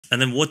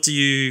And then what do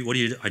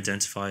you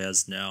identify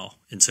as now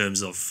in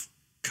terms of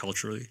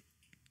culturally?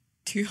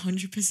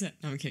 200%.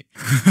 No, I'm kidding.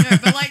 No,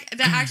 but like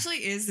there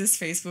actually is this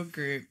Facebook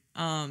group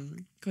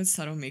called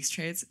Subtle Mixed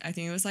Traits. I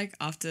think it was like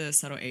after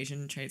Subtle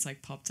Asian Traits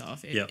like popped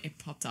off, it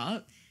popped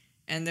up.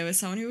 And there was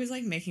someone who was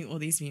like making all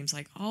these memes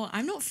like, oh,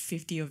 I'm not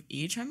 50 of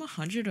each, I'm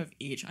 100 of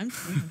each. I'm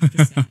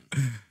 200%.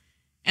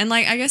 And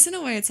like I guess in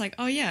a way it's like,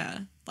 oh yeah,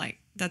 like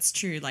that's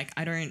true. Like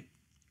I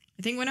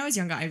think when I was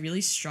younger I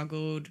really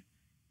struggled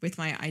with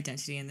my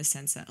identity in the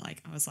sense that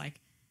like I was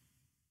like,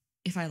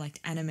 if I liked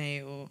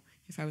anime or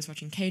if I was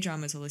watching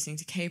K-dramas or listening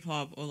to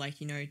K-pop or like,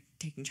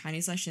 taking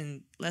Chinese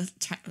lessons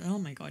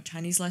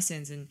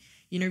and,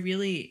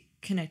 really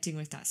connecting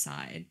with that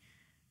side,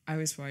 I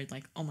was worried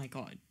like, oh my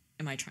God,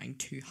 am I trying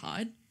too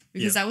hard?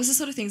 Because that was the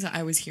sort of things that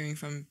I was hearing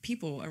from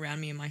people around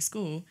me in my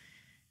school.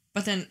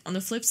 But then on the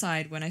flip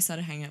side, when I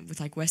started hanging out with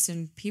like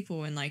Western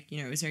people and like,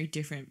 it was very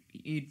different.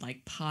 You'd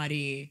like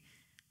party,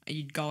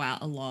 you'd go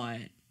out a lot.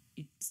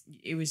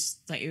 It was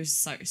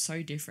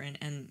so different.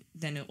 And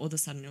then all of a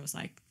sudden it was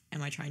like,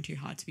 am I trying too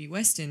hard to be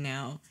Western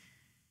now?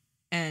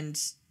 And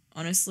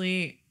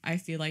honestly, I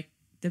feel like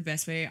the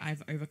best way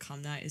I've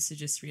overcome that is to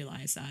just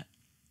realize that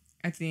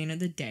at the end of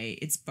the day,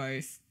 it's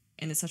both.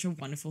 And it's such a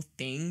wonderful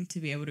thing to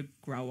be able to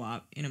grow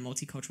up in a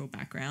multicultural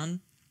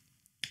background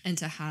and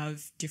to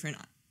have different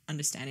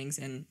understandings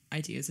and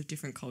ideas of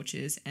different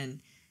cultures and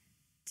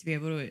to be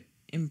able to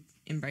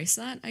embrace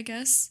that, I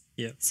guess.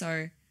 Yeah.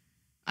 So,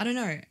 I don't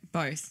know,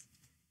 both.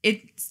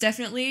 It's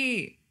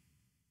definitely...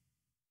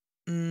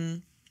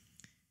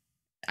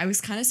 I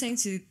was kind of saying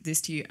this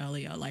to you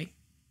earlier, like,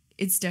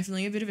 it's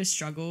definitely a bit of a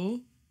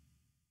struggle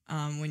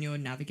when you're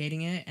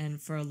navigating it.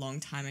 And for a long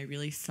time, I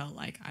really felt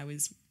like I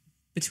was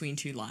between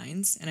two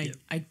lines and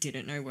I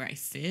didn't know where I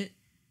fit.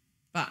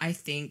 But I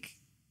think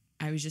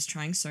I was just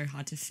trying so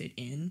hard to fit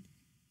in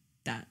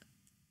that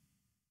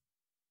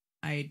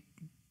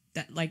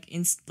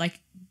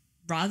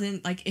rather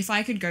than, like, if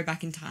I could go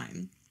back in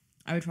time,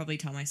 I would probably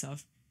tell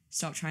myself,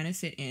 stop trying to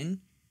fit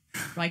in.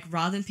 Like,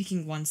 rather than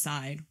picking one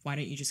side, why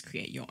don't you just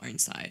create your own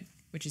side,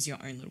 which is your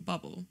own little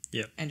bubble?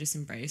 Yeah. And just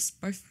embrace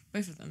both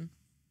of them.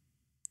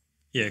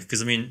 Yeah,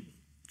 because I mean,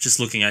 just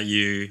looking at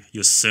you,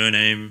 your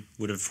surname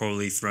would have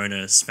probably thrown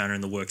a spanner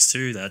in the works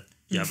too, that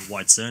you have a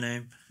white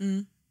surname.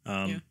 In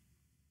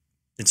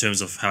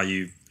terms of how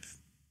you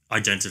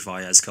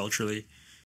identify as culturally.